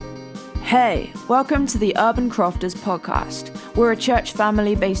Hey, welcome to the Urban Crofters podcast. We're a church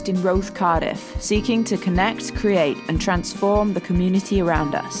family based in Roath, Cardiff, seeking to connect, create, and transform the community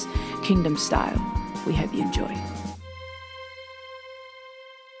around us, kingdom style. We hope you enjoy.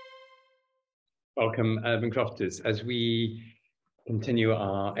 Welcome, Urban Crofters, as we continue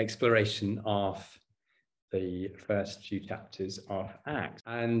our exploration of the first few chapters of Acts.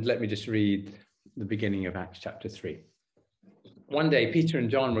 And let me just read the beginning of Acts chapter 3. One day, Peter and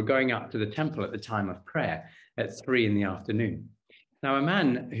John were going up to the temple at the time of prayer at 3 p.m. Now, a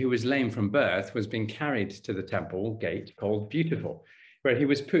man who was lame from birth was being carried to the temple gate called Beautiful, where he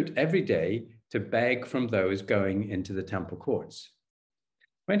was put every day to beg from those going into the temple courts.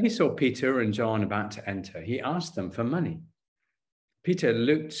 When he saw Peter and John about to enter, he asked them for money. Peter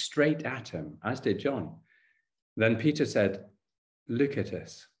looked straight at him, as did John. Then Peter said, "Look at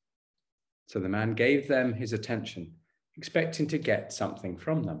us." So the man gave them his attention, expecting to get something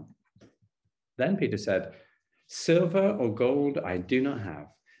from them. Then Peter said, "Silver or gold I do not have,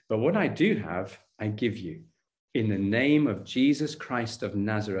 but what I do have, I give you. In the name of Jesus Christ of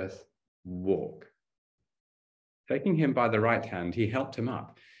Nazareth, walk." Taking him by the right hand, he helped him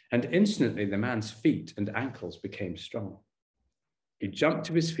up, and instantly the man's feet and ankles became strong. He jumped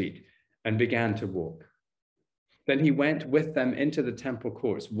to his feet and began to walk. Then he went with them into the temple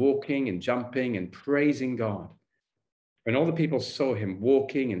courts, walking and jumping and praising God. When all the people saw him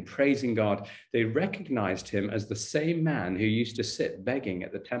walking and praising God, they recognized him as the same man who used to sit begging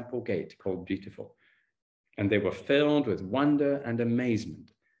at the temple gate called Beautiful. And they were filled with wonder and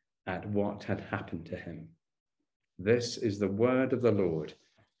amazement at what had happened to him. This is the word of the Lord.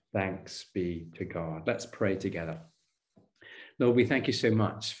 Thanks be to God. Let's pray together. Lord, we thank you so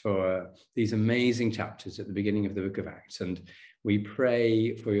much for these amazing chapters at the beginning of the book of Acts. And we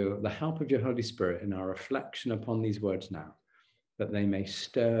pray for the help of your Holy Spirit in our reflection upon these words now, that they may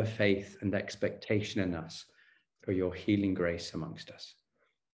stir faith and expectation in us for your healing grace amongst us.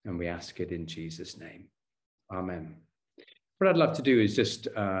 And we ask it in Jesus' name. Amen. What I'd love to do is just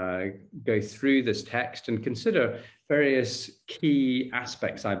go through this text and consider various key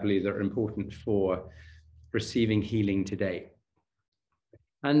aspects, I believe, that are important for receiving healing today.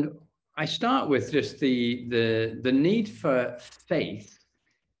 And I start with just the need for faith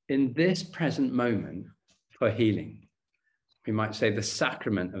in this present moment for healing. We might say the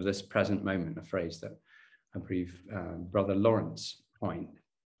sacrament of this present moment, a phrase that I believe Brother Lawrence coined,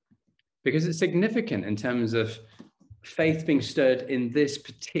 because it's significant in terms of faith being stirred in this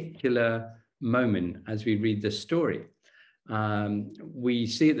particular moment as we read this story. We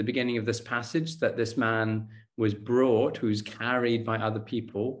see at the beginning of this passage that this man was brought, who's carried by other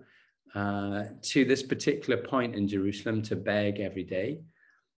people, to this particular point in Jerusalem to beg every day.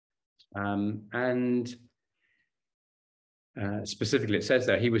 Specifically, it says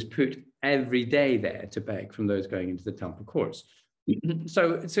there, he was put every day there to beg from those going into the temple courts.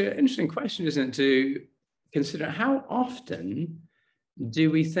 So it's an interesting question, isn't it, to consider how often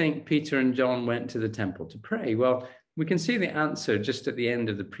do we think Peter and John went to the temple to pray? Well, we can see the answer just at the end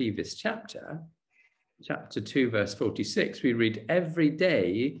of the previous chapter. Chapter 2, verse 46, we read, "Every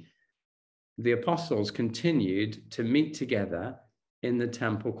day the apostles continued to meet together in the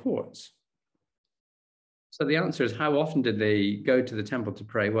temple courts." So the answer is, how often did they go to the temple to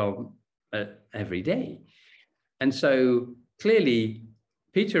pray? Well, every day. And so clearly,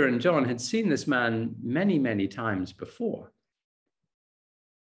 Peter and John had seen this man many, many times before.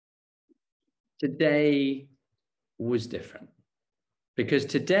 Today was different, because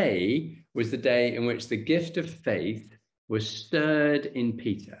today was the day in which the gift of faith was stirred in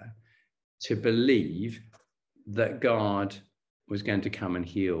Peter to believe that God was going to come and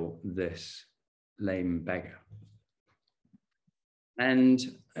heal this lame beggar. And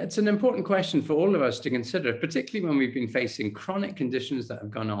it's an important question for all of us to consider, particularly when we've been facing chronic conditions that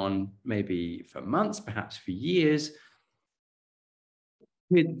have gone on maybe for months, perhaps for years.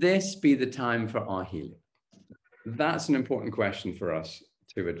 Could this be the time for our healing? That's an important question for us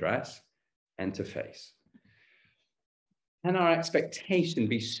to address and to face. Can our expectation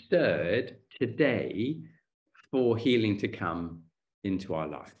be stirred today for healing to come into our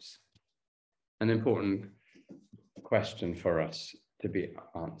lives? An important question for us to be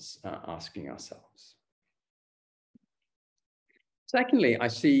asking ourselves. Secondly, I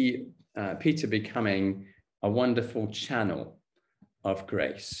see Peter becoming a wonderful channel of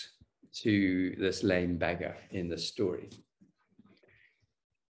grace to this lame beggar in the story.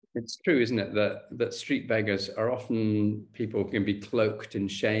 It's true, isn't it, that street beggars are often people who can be cloaked in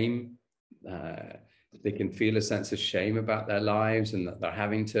shame. They can feel a sense of shame about their lives and that they're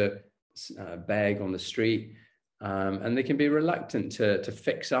having to beg on the street. and they can be reluctant to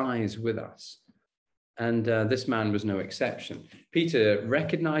fix eyes with us. And this man was no exception. Peter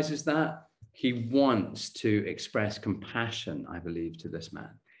recognizes that. He wants to express compassion, I believe, to this man.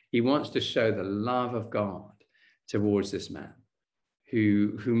 He wants to show the love of God towards this man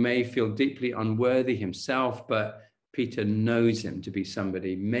who may feel deeply unworthy himself, but Peter knows him to be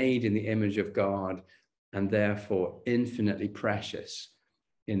somebody made in the image of God and therefore infinitely precious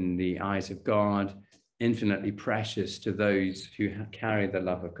in the eyes of God, infinitely precious to those who carry the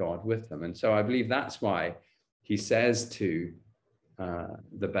love of God with them. And so I believe that's why he says to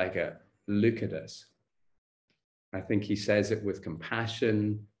the beggar, look at us. I think he says it with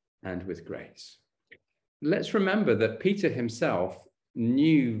compassion and with grace. Let's remember that Peter himself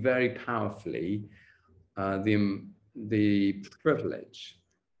knew very powerfully the privilege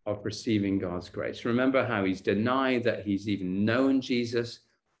of receiving God's grace. Remember how he's denied that he's even known Jesus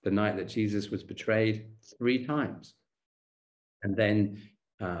the night that Jesus was betrayed 3 times. And then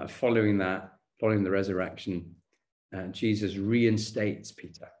following the resurrection, Jesus reinstates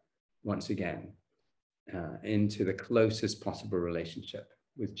Peter once again into the closest possible relationship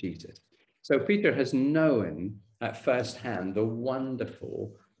with Jesus. So Peter has known at first hand the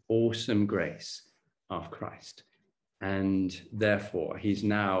wonderful, awesome grace of Christ. And therefore, he's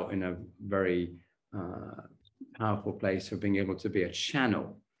now in a very powerful place of being able to be a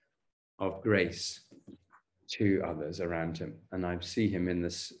channel of grace to others around him. And I see him in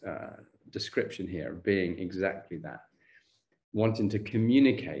this description here being exactly that, wanting to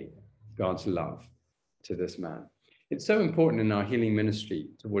communicate God's love to this man. It's so important in our healing ministry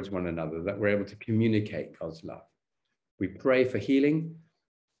towards one another that we're able to communicate God's love. We pray for healing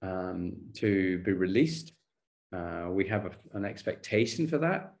to be released. We have an expectation for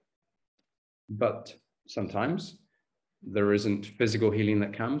that, but sometimes there isn't physical healing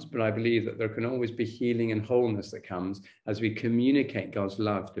that comes, but I believe that there can always be healing and wholeness that comes as we communicate God's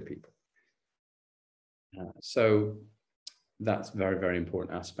love to people. So that's a very, very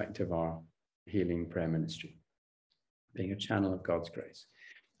important aspect of our healing prayer ministry, being a channel of God's grace.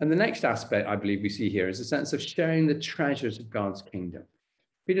 And the next aspect I believe we see here is a sense of sharing the treasures of God's kingdom.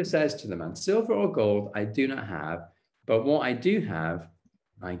 Peter says to the man, silver or gold I do not have, but what I do have,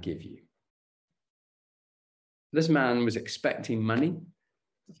 I give you. This man was expecting money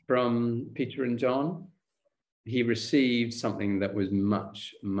from Peter and John. He received something that was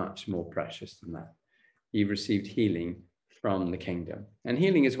much, much more precious than that. He received healing from the kingdom. And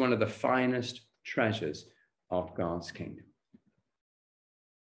healing is one of the finest treasures of God's kingdom.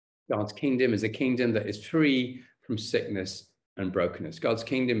 God's kingdom is a kingdom that is free from sickness and brokenness. God's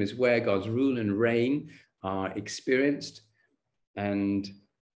kingdom is where God's rule and reign are experienced, and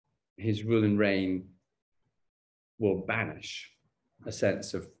his rule and reign will banish a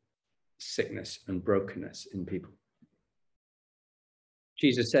sense of sickness and brokenness in people.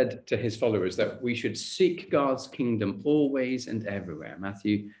 Jesus said to his followers that we should seek God's kingdom always and everywhere.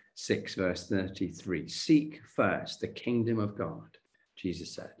 Matthew 6, verse 33. Seek first the kingdom of God,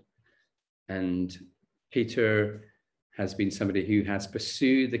 Jesus said. And Peter has been somebody who has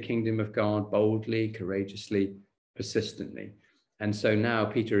pursued the kingdom of God boldly, courageously, persistently. And so now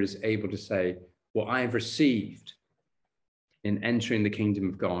Peter is able to say, what I've received in entering the kingdom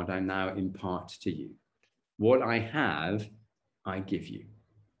of God, I now impart to you. What I have, I give you.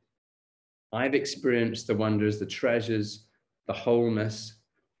 I've experienced the wonders, the treasures, the wholeness,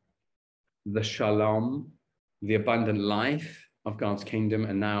 the shalom, the abundant life of God's kingdom,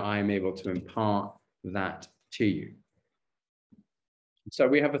 and now I am able to impart that to you. So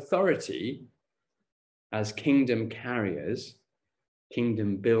we have authority as kingdom carriers,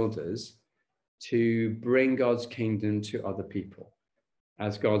 kingdom builders, to bring God's kingdom to other people,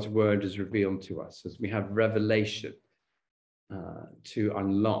 as God's word is revealed to us, as we have revelation to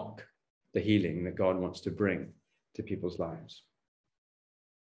unlock the healing that God wants to bring to people's lives.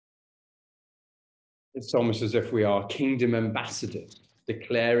 It's almost as if we are kingdom ambassadors,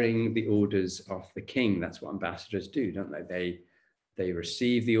 declaring the orders of the king. That's what ambassadors do, don't they? They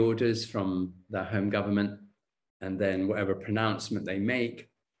receive the orders from their home government, and then whatever pronouncement they make,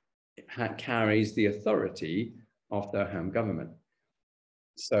 it carries the authority of their home government.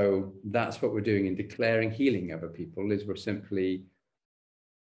 So that's what we're doing in declaring healing over people, is we're simply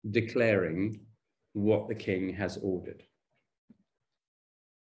declaring what the king has ordered.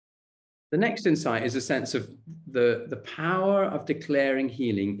 The next insight is a sense of the power of declaring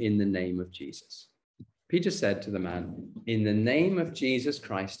healing in the name of Jesus. Peter said to the man, in the name of Jesus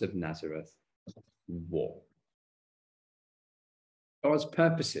Christ of Nazareth, walk. God's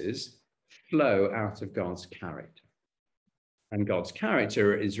purposes flow out of God's character. And God's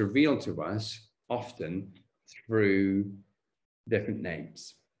character is revealed to us often through different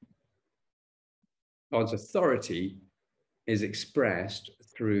names. God's authority is expressed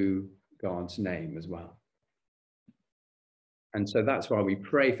through God's name as well. And so that's why we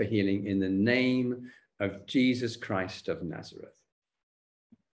pray for healing in the name of Jesus Christ of Nazareth.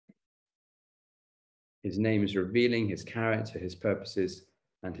 His name is revealing his character, his purposes,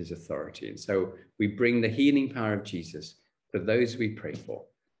 and his authority. And so we bring the healing power of Jesus for those we pray for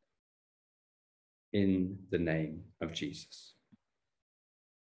in the name of Jesus.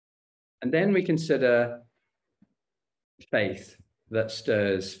 And then we consider faith that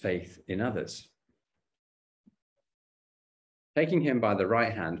stirs faith in others. Taking him by the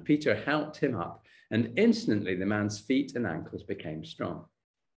right hand, Peter helped him up, and instantly the man's feet and ankles became strong.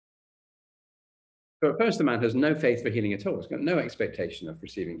 So at first, the man has no faith for healing at all. He's got no expectation of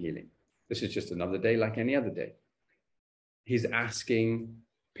receiving healing. This is just another day like any other day. He's asking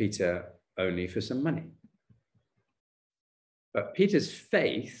Peter only for some money. But Peter's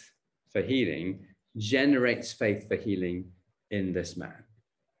faith for healing generates faith for healing in this man.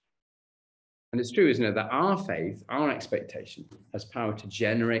 And it's true, isn't it, that our faith, our expectation, has power to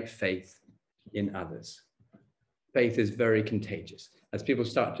generate faith in others. Faith is very contagious. As people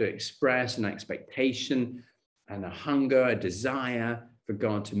start to express an expectation and a hunger, a desire for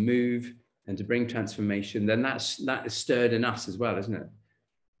God to move and to bring transformation, then that is stirred in us as well, isn't it?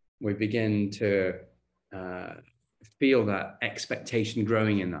 We begin to feel that expectation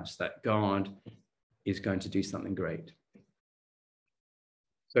growing in us that God is going to do something great.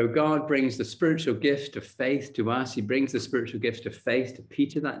 So God brings the spiritual gift of faith to us. He brings the spiritual gift of faith to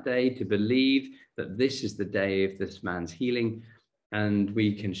Peter that day to believe that this is the day of this man's healing, and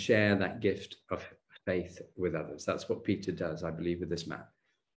we can share that gift of faith with others. That's what Peter does, I believe, with this man,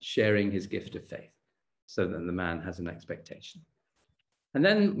 sharing his gift of faith so that the man has an expectation. And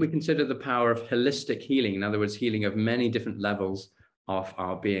then we consider the power of holistic healing, in other words, healing of many different levels of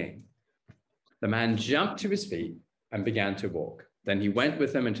our being. The man jumped to his feet and began to walk. Then he went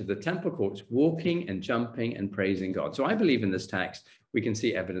with them into the temple courts, walking and jumping and praising God. So I believe in this text, we can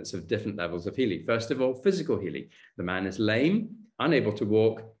see evidence of different levels of healing. First of all, physical healing. The man is lame, unable to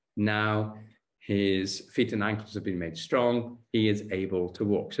walk. Now his feet and ankles have been made strong. He is able to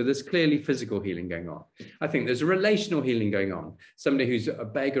walk. So there's clearly physical healing going on. I think there's a relational healing going on. Somebody who's a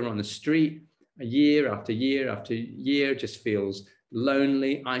beggar on the street, year after year after year, just feels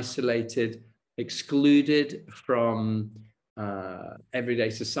lonely, isolated, excluded from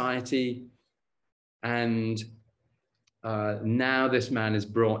everyday society, and now this man is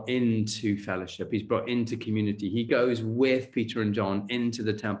brought into fellowship. He's brought into community. He goes with Peter and John into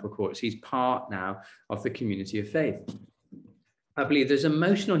the temple courts. He's part now of the community of faith. I believe there's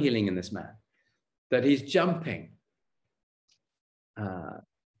emotional healing in this man, that he's jumping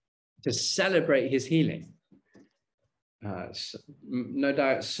to celebrate his healing. No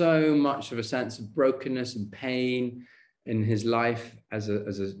doubt so much of a sense of brokenness and pain in his life as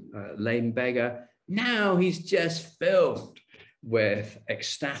a lame beggar. Now he's just filled with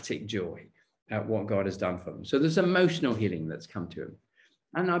ecstatic joy at what God has done for him. So there's emotional healing that's come to him.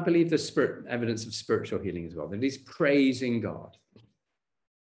 And I believe there's evidence of spiritual healing as well, that he's praising God.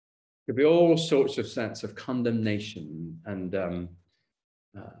 Could be all sorts of sense of condemnation and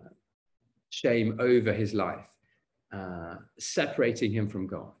shame over his life, separating him from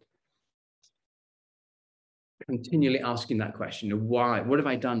God. Continually asking that question, why? What have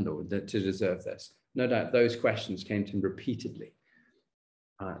I done, Lord, to deserve this? No doubt those questions came to him repeatedly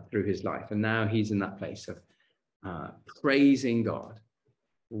through his life. And now he's in that place of praising God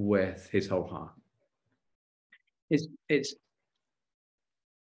with his whole heart. It's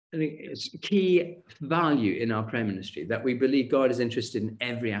key value in our prayer ministry that we believe God is interested in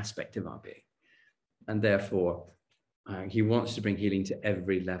every aspect of our being. And therefore, he wants to bring healing to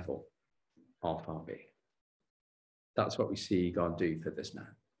every level of our being. That's what we see God do for this man.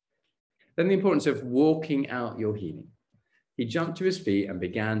 Then the importance of walking out your healing. He jumped to his feet and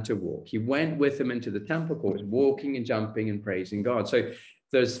began to walk. He went with them into the temple courts, walking and jumping and praising God. So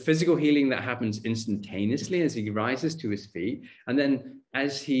there's physical healing that happens instantaneously as he rises to his feet. And then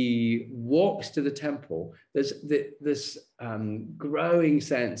as he walks to the temple, there's this growing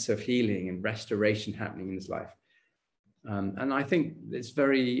sense of healing and restoration happening in his life. And I think it's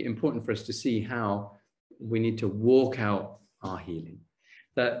very important for us to see how we need to walk out our healing,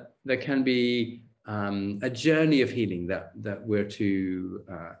 that there can be a journey of healing that we're to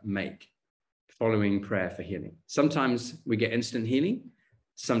make following prayer for healing. Sometimes we get instant healing.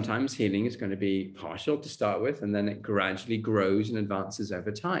 Sometimes healing is going to be partial to start with, and then it gradually grows and advances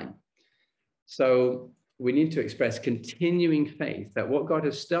over time. So we need to express continuing faith that what God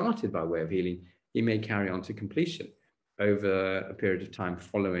has started by way of healing he may carry on to completion over a period of time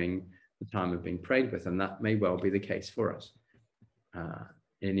following the time of being prayed with. And that may well be the case for us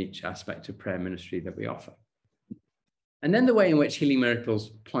in each aspect of prayer ministry that we offer. And then the way in which healing miracles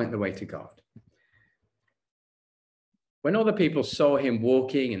point the way to God. When all the people saw him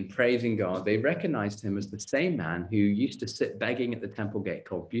walking and praising God, they recognized him as the same man who used to sit begging at the temple gate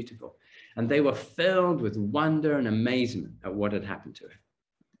called Beautiful. And they were filled with wonder and amazement at what had happened to him.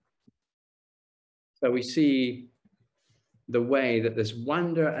 So we see the way that this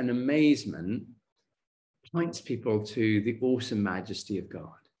wonder and amazement points people to the awesome majesty of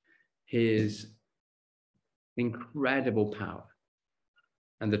God, his incredible power,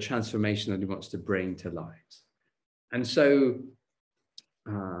 and the transformation that he wants to bring to lives. And so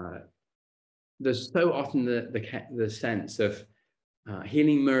there's so often the sense of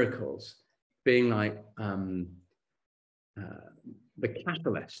healing miracles being like the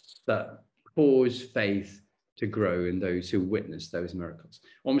catalysts that cause faith to grow in those who witness those miracles,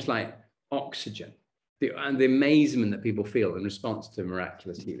 almost like oxygen. The amazement that people feel in response to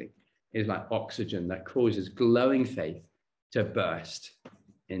miraculous healing is like oxygen that causes glowing faith to burst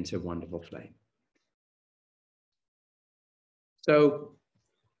into wonderful flame. So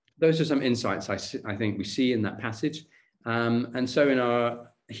those are some insights I think we see in that passage. And so in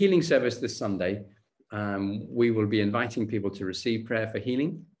our healing service this Sunday, we will be inviting people to receive prayer for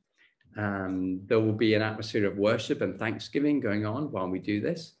healing. There will be an atmosphere of worship and thanksgiving going on while we do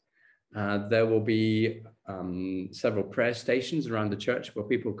this. There will be several prayer stations around the church where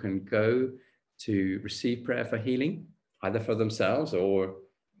people can go to receive prayer for healing, either for themselves or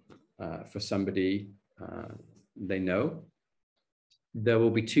for somebody they know. There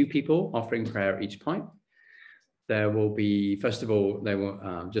will be 2 people offering prayer at each point. There will be, first of all, there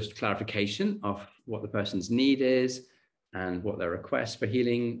will just clarification of what the person's need is and what their request for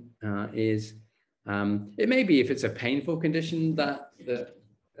healing is. It may be if it's a painful condition that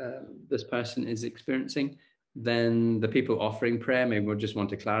this person is experiencing, then the people offering prayer maybe will just want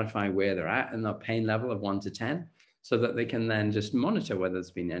to clarify where they're at in the pain level of 1 to 10, so that they can then just monitor whether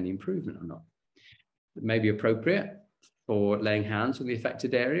there's been any improvement or not. It may be appropriate for laying hands on the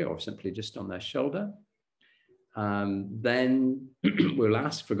affected area or simply just on their shoulder. Then we'll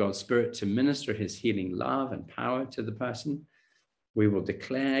ask for God's Spirit to minister his healing love and power to the person. We will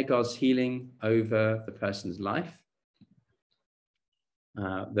declare God's healing over the person's life.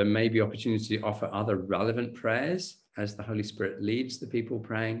 There may be opportunity to offer other relevant prayers as the Holy Spirit leads the people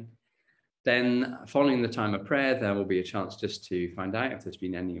praying. Then following the time of prayer, there will be a chance just to find out if there's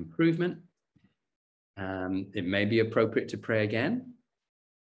been any improvement. It may be appropriate to pray again.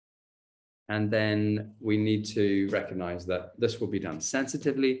 And then we need to recognize that this will be done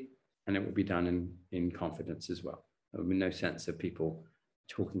sensitively and it will be done in confidence as well. There will be no sense of people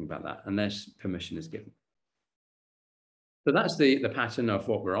talking about that unless permission is given. So that's the pattern of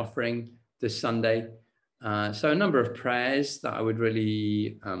what we're offering this Sunday. So a number of prayers that I would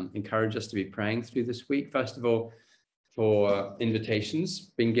really encourage us to be praying through this week. First of all, for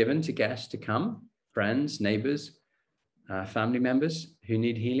invitations being given to guests to come, friends, neighbors, family members who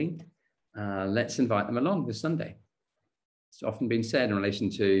need healing. Let's invite them along this Sunday. It's often been said in relation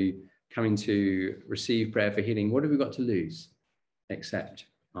to coming to receive prayer for healing, what have we got to lose except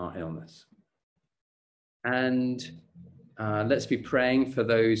our illness? And let's be praying for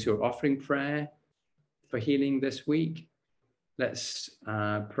those who are offering prayer for healing this week. Let's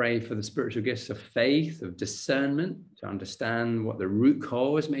pray for the spiritual gifts of faith, of discernment, to understand what the root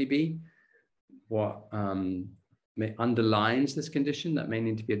cause may be, what underlines this condition that may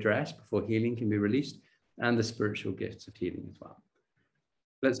need to be addressed before healing can be released, and the spiritual gifts of healing as well.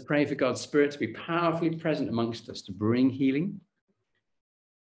 Let's pray for God's Spirit to be powerfully present amongst us to bring healing.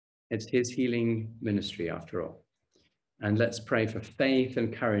 It's his healing ministry after all. And let's pray for faith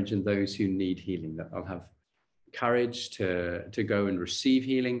and courage in those who need healing, that they'll have courage to go and receive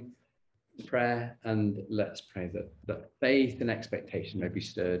healing prayer. And let's pray that faith and expectation may be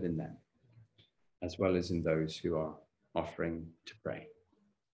stirred in them, as well as in those who are offering to pray.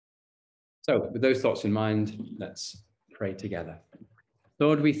 So with those thoughts in mind, let's pray together.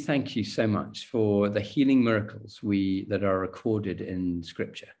 Lord, we thank you so much for the healing miracles that are recorded in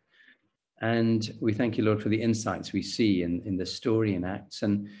Scripture. And we thank you, Lord, for the insights we see in the story in Acts.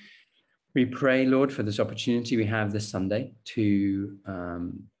 And we pray, Lord, for this opportunity we have this Sunday to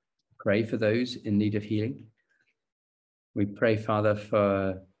pray for those in need of healing. We pray, Father,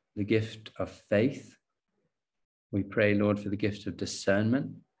 for the gift of faith. We pray, Lord, for the gift of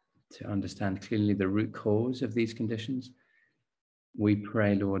discernment to understand clearly the root cause of these conditions. We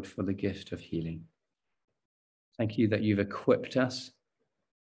pray, Lord, for the gift of healing. Thank you that you've equipped us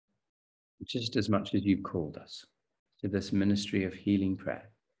just as much as you've called us to this ministry of healing prayer.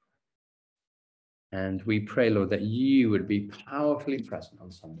 And we pray, Lord, that you would be powerfully present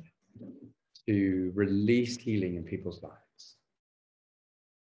on Sunday to release healing in people's lives.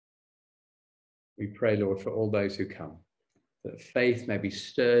 We pray, Lord, for all those who come, that faith may be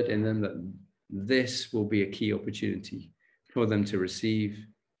stirred in them, that this will be a key opportunity for them to receive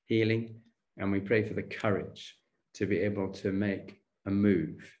healing. And we pray for the courage to be able to make a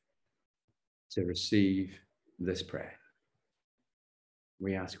move to receive this prayer.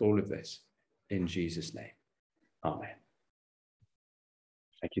 We ask all of this in Jesus' name. Amen.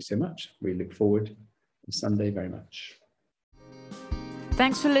 Thank you so much. We look forward to Sunday very much.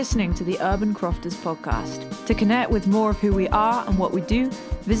 Thanks for listening to the Urban Crofters podcast. To connect with more of who we are and what we do,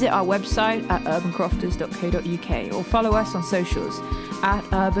 visit our website at urbancrofters.co.uk or follow us on socials at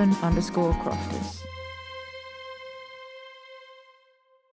urban_crofters.